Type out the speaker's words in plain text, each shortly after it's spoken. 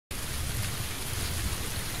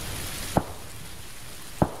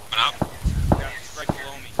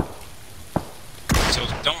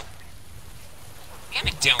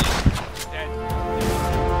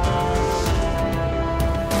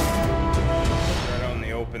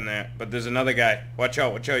Yeah, but there's another guy. Watch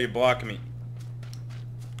out, you're blocking me.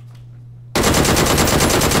 Knocked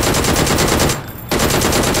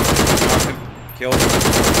him. Killed him.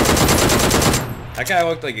 That guy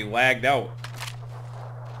looked like he lagged out.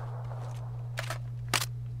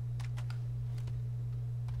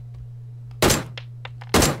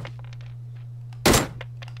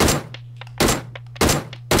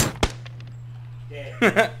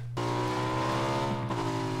 Yeah.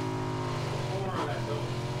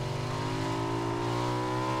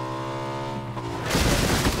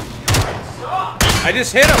 I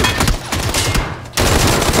just hit him!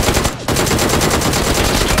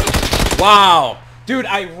 Wow! Dude,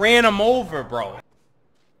 I ran him over, bro.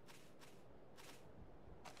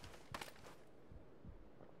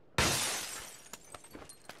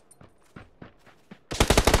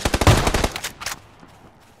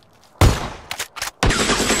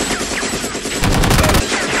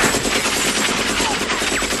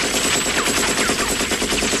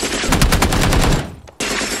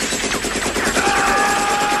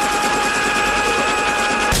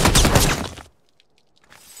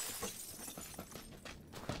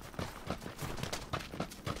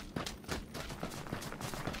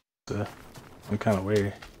 I'm kind of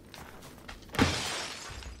weird.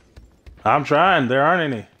 I'm trying. There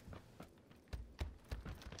aren't any.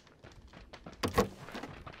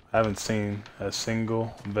 I haven't seen a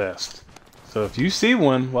single vest. So if you see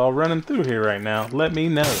one while running through here right now, let me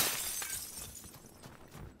know.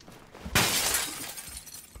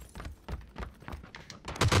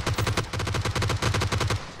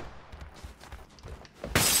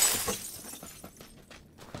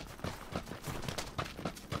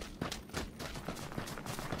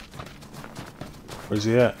 Where's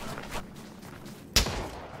he at?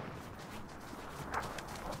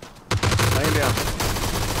 Laying down.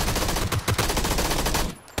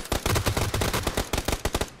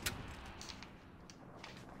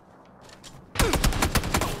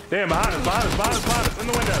 Damn, behind us, in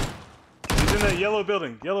the window. He's in that yellow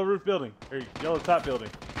building, yellow roof building, or yellow top building.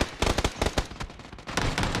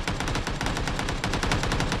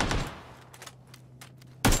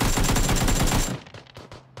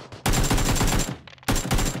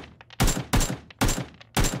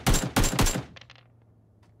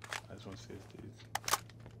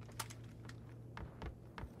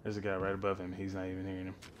 There's a guy right above him. He's not even hearing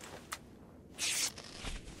him.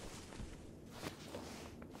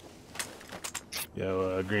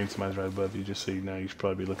 Yo, green, somebody's right above you. Just so you know, you should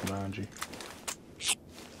probably be looking behind you.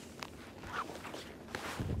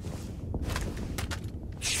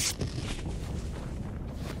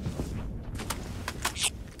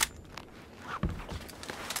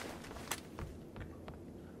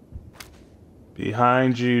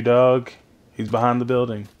 Behind you, dog. He's behind the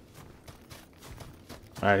building.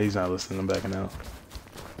 Alright, he's not listening. I'm backing out.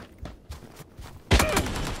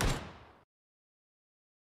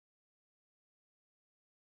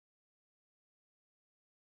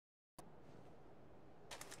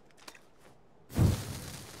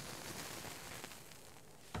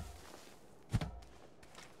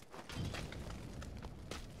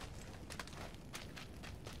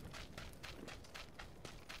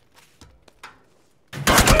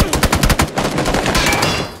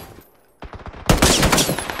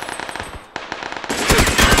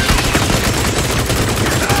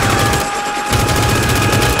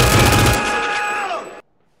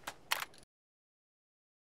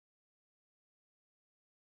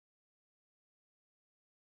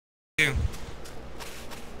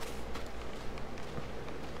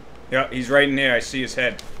 Yeah, he's right in there. I see his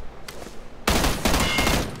head.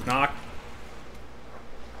 Knock.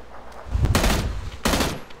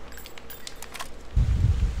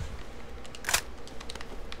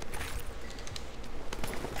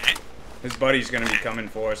 His buddy's gonna be coming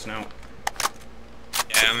for us now.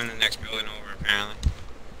 Yeah, I'm in the next building over, apparently.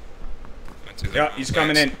 Yeah, he's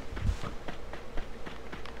coming in.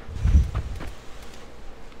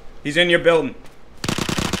 He's in your building.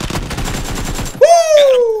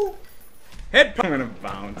 Woo! Head I'm gonna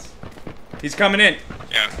bounce. He's coming in.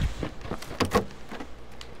 Yeah.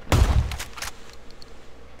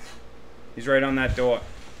 He's right on that door.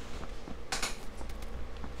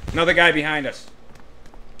 Another guy behind us.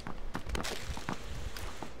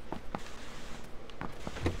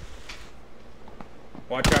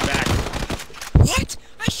 Watch our back. What?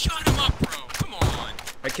 I shot him up, bro. Come on.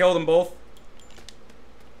 I killed them both.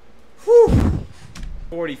 Whew.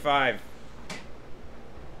 45.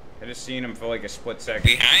 I just seen him for like a split second.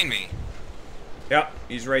 Behind me. Yep,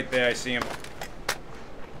 he's right there. I see him.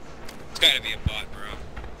 It's gotta be a bot, bro.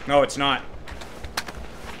 No, it's not.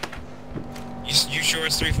 You sure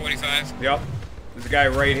it's 345? Yep. There's a guy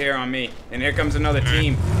right here on me. And here comes another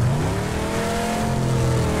team.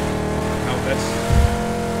 Oh, that's...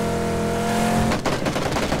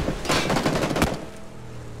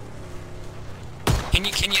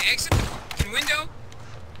 Can you exit the window?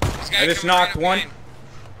 I just knocked one.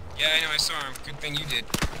 Yeah, I know, I saw him. Good thing you did.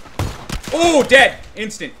 Oh, dead!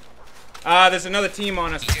 Instant. There's another team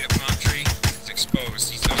on us. He hit a palm tree. It's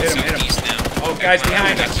exposed. He's on Hit him, southeast now. Oh, guys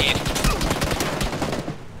behind us.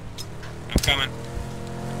 I'm coming.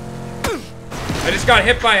 I just got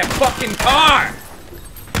hit by a fucking car!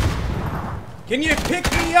 Can you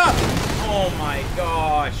pick me up? Oh my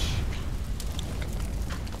gosh.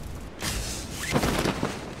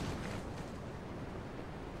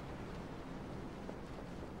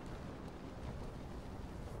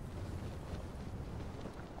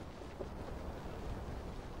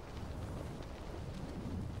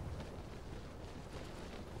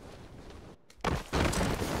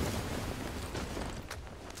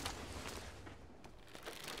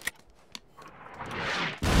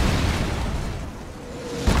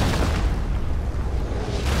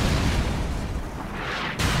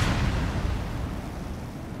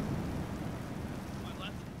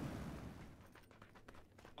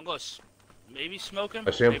 I'm gonna maybe smoke him.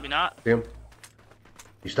 I see him. Maybe not. See him?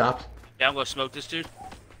 He stopped. Yeah, I'm gonna smoke this dude.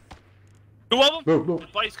 Two of them. Move, move. His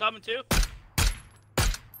buddy's coming too.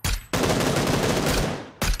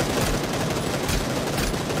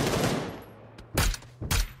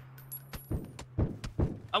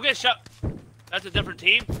 I'm getting shot. That's a different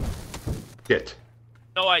team. Shit.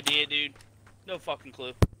 No idea, dude. No fucking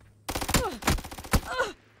clue.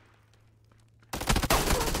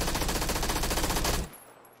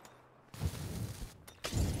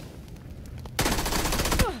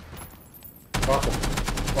 Fuck him.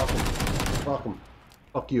 Fuck him. Fuck him.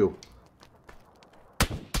 Fuck you.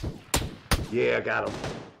 Yeah, I got him.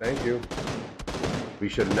 Thank you. We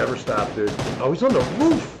should have never stopped, dude. Oh, he's on the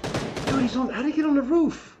roof. Dude, he's on. How'd he get on the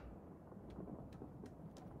roof?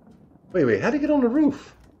 Wait. How'd he get on the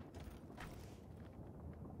roof?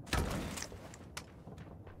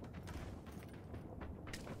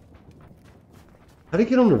 How'd he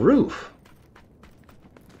get on the roof?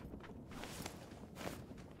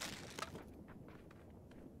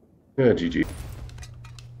 Yeah, GG.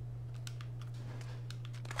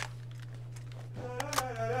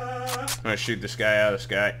 I'm gonna shoot this guy out of the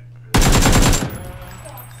sky.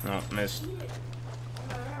 Oh, missed.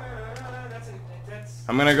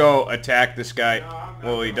 I'm gonna go attack this guy.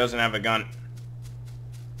 Well, he doesn't have a gun.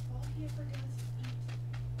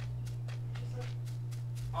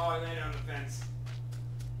 Oh, he landed on the fence.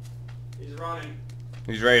 He's running.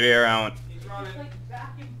 He's right here, Alan. He's running. It's like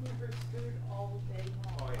vacuum cleaners food all day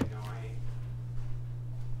long. Oh, yeah, no, I ain't.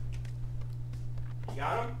 You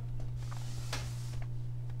got him?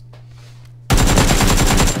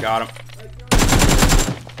 Got him.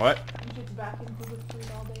 What? You just vacuum cleaners food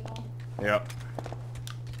all day long. Yep.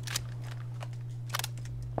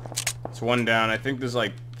 It's one down. I think there's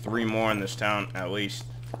like 3 more in this town, at least.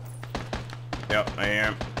 Yep, I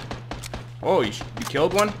am. Oh, you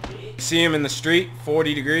killed one? You see him in the street,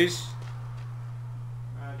 40 degrees.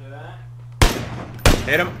 Roger that.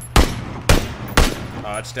 Hit him.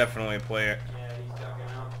 Oh, it's definitely a player. Yeah, he's ducking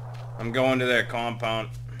out. I'm going to their compound.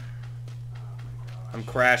 I'm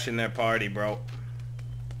crashing their party, bro.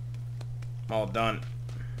 I'm all done.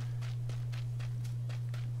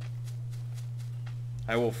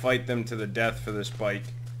 I will fight them to the death for this bike.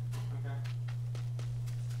 Okay.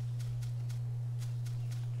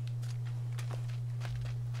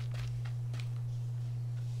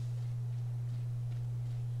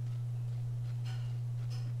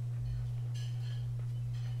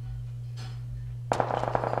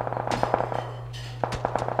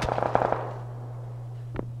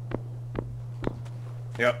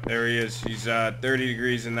 Yep, there he is. He's 30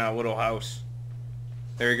 degrees in that little house.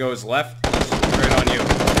 There he goes, left. Right on you.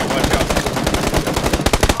 Watch out.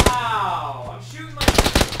 Wow! I'm shooting like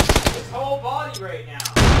his whole body right now.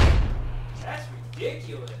 That's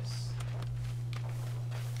ridiculous.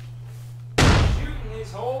 Shooting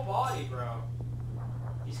his whole body, bro.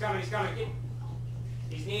 He's coming,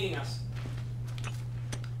 he's needing us.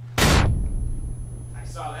 I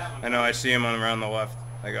saw that one. I know, I see him on around the left.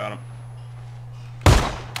 I got him.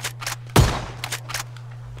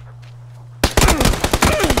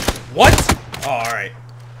 What? Oh, alright.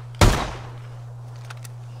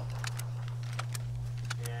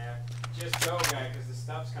 Yeah, just go, guy, because the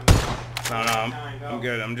stuff's coming. No, I'm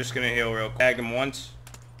good. I'm just gonna heal real quick. Tag him once.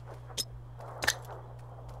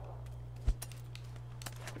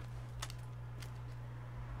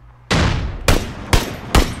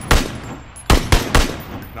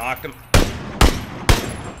 Knocked him.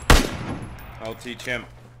 I'll teach him.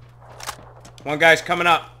 One guy's coming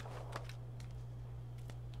up.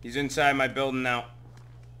 He's inside my building now.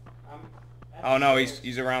 Oh no,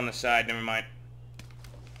 he's around the side. Never mind.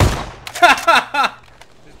 Just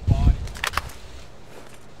body.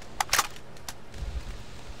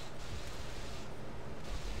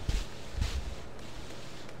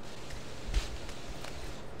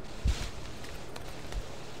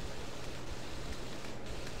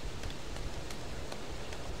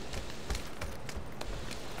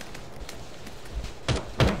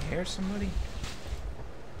 Hear somebody?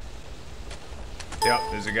 Yep,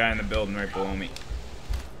 there's a guy in the building right below me.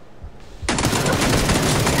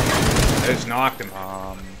 I just knocked him.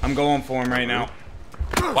 I'm going for him right now.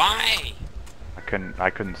 Why? I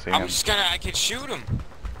couldn't see him. I could shoot him.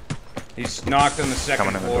 He's knocked on the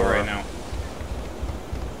second floor right now.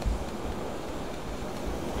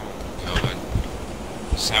 Good.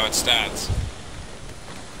 This is how it starts.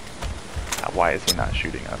 Why is he not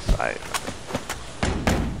shooting us?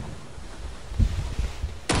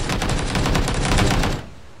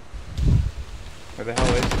 Where the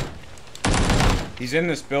hell is he? He's in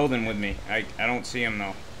this building with me. I don't see him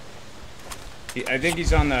though. I think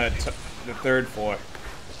he's on the third floor.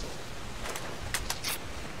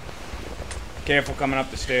 Careful coming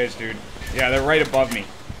up the stairs, dude. Yeah, they're right above me.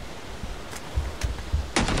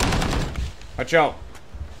 Watch out.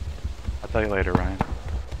 I'll tell you later, Ryan.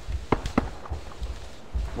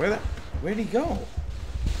 Where'd he go?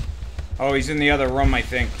 Oh, he's in the other room, I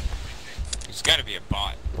think. He's got to be a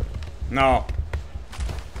bot. No.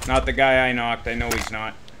 Not the guy I knocked. I know he's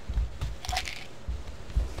not.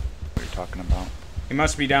 What are you talking about? He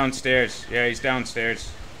must be downstairs. Yeah, he's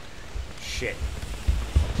downstairs. Shit.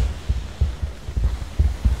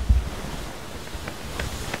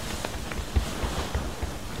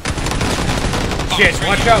 Shit,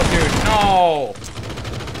 watch out, dude. No!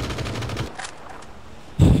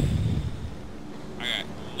 I got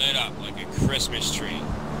lit up like a Christmas tree.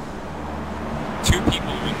 2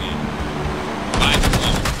 people were in there. 5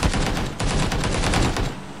 below.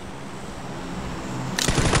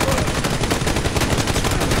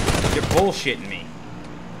 You're bullshitting me.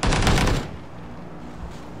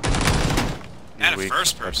 At a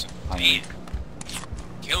first person. Man.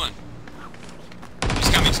 Killing. He's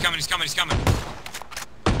coming, he's coming, he's coming, he's coming.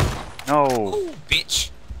 No. Ooh, bitch.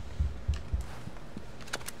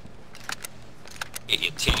 Get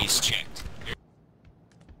your titties checked.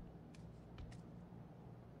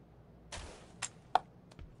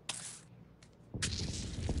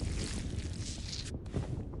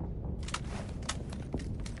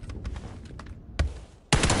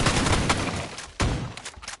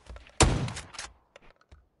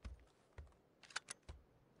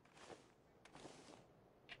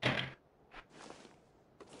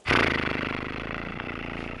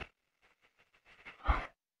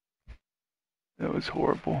 That was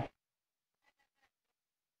horrible.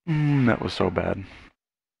 That was so bad.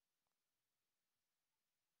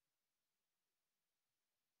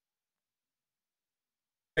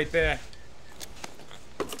 Right there.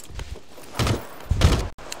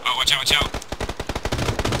 Oh, watch out, watch out.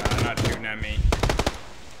 Not shooting at me.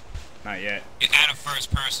 Not yet. Get out of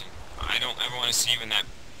first person. I don't ever want to see you in that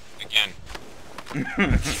again.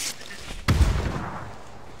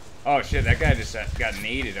 Oh shit, that guy just got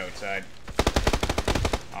naded outside.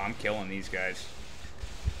 Oh, I'm killing these guys.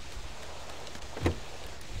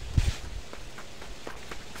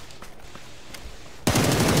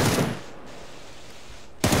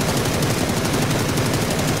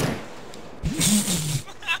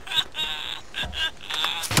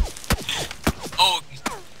 Oh,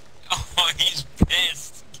 he's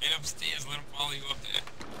pissed. Get upstairs, let him follow you up there.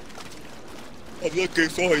 I'm looking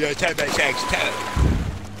for you. Tap that tax tap.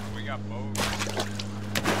 We got both.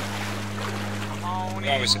 Come on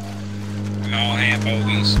in. We all have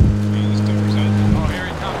bogeys. Oh, this door's open. Oh, here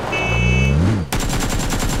he comes.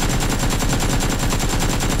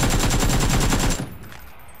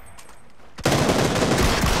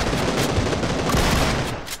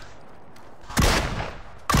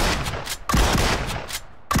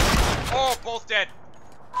 Oh, both dead.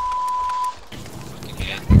 Fucking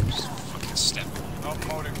head. Just fucking step. Oh,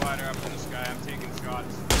 motor glider up in the sky. I'm taking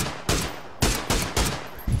shots.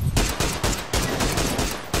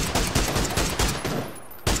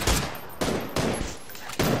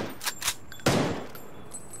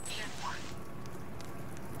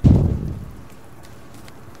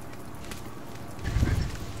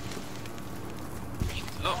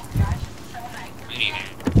 Oh. I need it.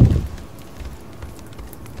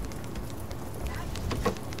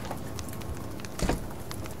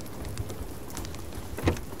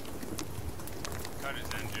 Cut his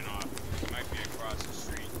engine off. He might be across the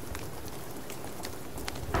street.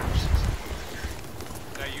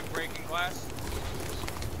 Is that you breaking glass?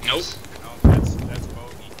 Nope. No, that's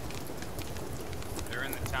Bogey. They're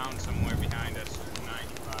in the town somewhere behind us,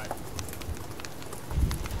 95.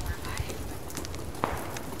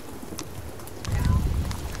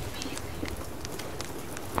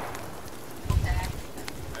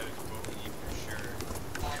 That is Bogey for sure.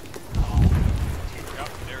 Yep,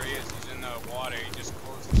 there he is. He's in the water. He just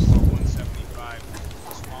closed the door, 175.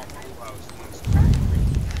 Small pool house, 173.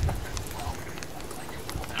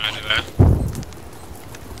 I do that.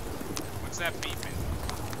 What's that beeping?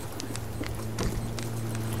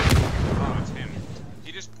 Oh, it's him.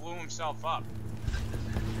 He just blew himself up.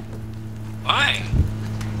 Why?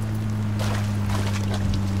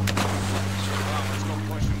 Come on, let's go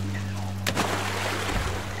push him.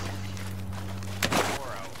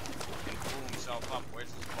 Door out and blew himself up.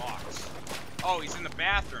 Where's his box? Oh, he's in the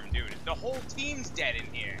bathroom, dude. The whole team's dead in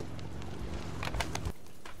here.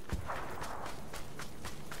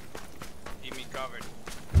 Keep me covered.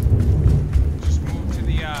 Just move to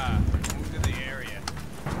the area.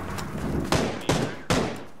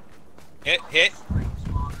 Hit. Dead.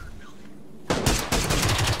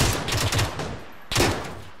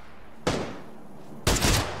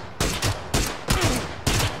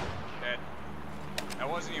 That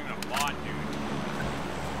wasn't even a bot, dude.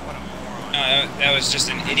 What a moron. That was just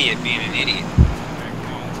an idiot being an idiot. Okay,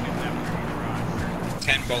 come on, let's get that freaking garage.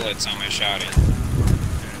 10 bullets on my shotty.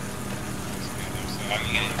 I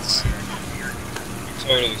mean, it's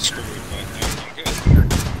totally screwed, but I'm good.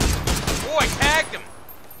 Oh, I tagged him!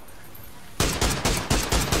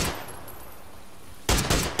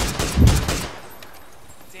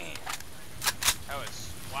 Damn. That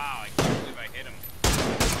was... Wow, I can't believe I hit him.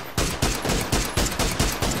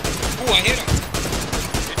 Ooh, I hit him!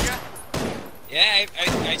 Did ya? Yeah,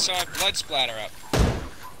 I saw blood splatter up.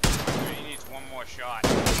 He needs one more shot.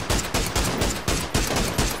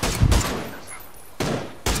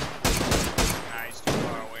 Nah, he's too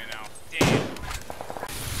far away now. Damn.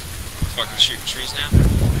 Fucking shooting trees now.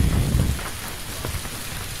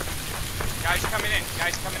 Guys coming in.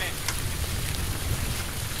 Guys coming in.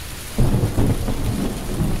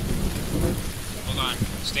 Hold on.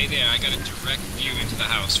 Stay there. I got a direct view into the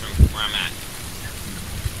house from where I'm at.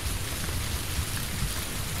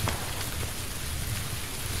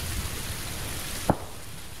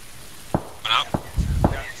 One up.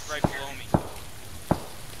 Yeah, he's right below me.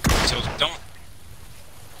 So don't...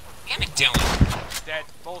 Damn it, Dylan. Dead.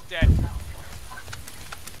 Both dead.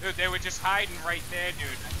 Dude, they were just hiding right there, dude.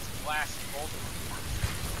 I just blasted both of them.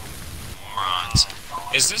 Morons.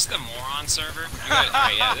 Is this the moron server?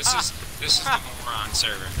 Alright, yeah, this is the moron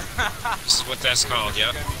server. This is what that's called,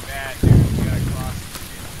 yep. It's gonna be bad, dude. We gotta cross the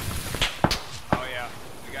street. Oh, yeah.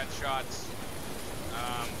 We got shots.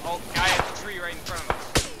 Oh, guy at the tree right in front of us.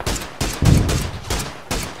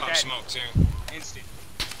 Pop Dead. smoke, too. Instant.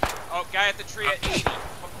 Oh, guy at the tree at 80.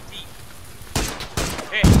 Deep.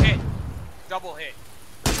 Hit. Double hit.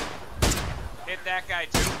 Hit that guy,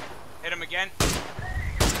 too. Hit him again.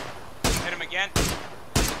 Hit him again.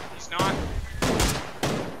 He's not.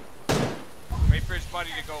 Wait for his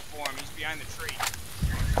buddy to go for him. He's behind the tree.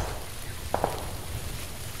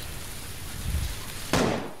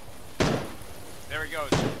 There he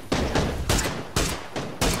goes.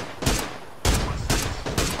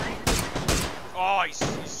 Oh, he's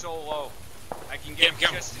so low. I can get Get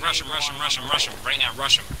him, just an rush him. angle on Right now,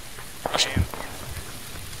 rush him. Rush him.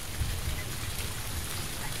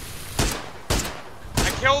 I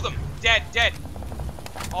killed him. Dead.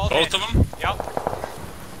 All Both dead. of them? Yep.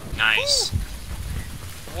 Nice.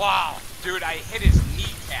 Wow. Dude, I hit his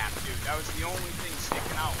kneecap, dude. That was the only thing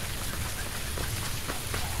sticking out.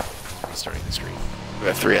 Restarting the screen. We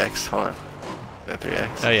have 3x. Hold on. We have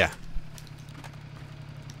 3x. Oh yeah.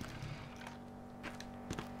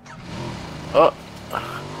 Oh.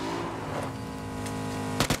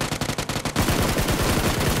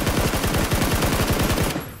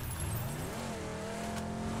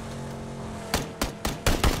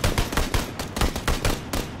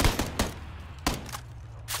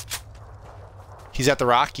 He's at the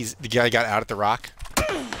rock. He's the guy got out at the rock.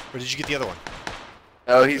 Or did you get the other one?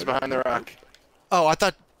 Oh, he's behind the rock. Oh, I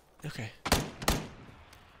thought. Okay.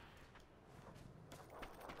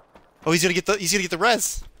 Oh, he's gonna get the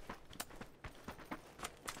res.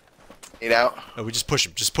 Need out. Oh, we just push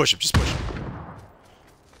him. Just push him.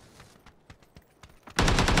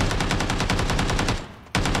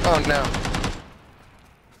 Oh no.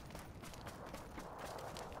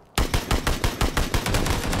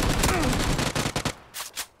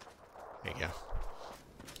 There you go.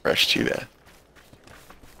 Rush to that.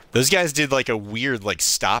 Those guys did like a weird like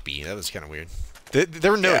stoppy. That was kind of weird.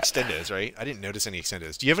 There were no extendos, right? I didn't notice any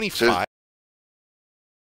extendos. Do you have any five?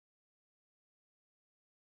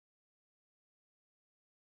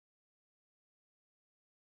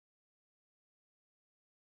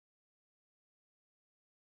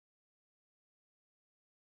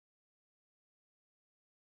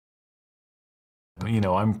 You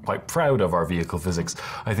know, I'm quite proud of our vehicle physics.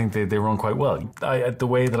 I think they run quite well. The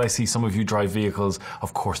way that I see some of you drive vehicles,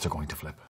 of course they're going to flip.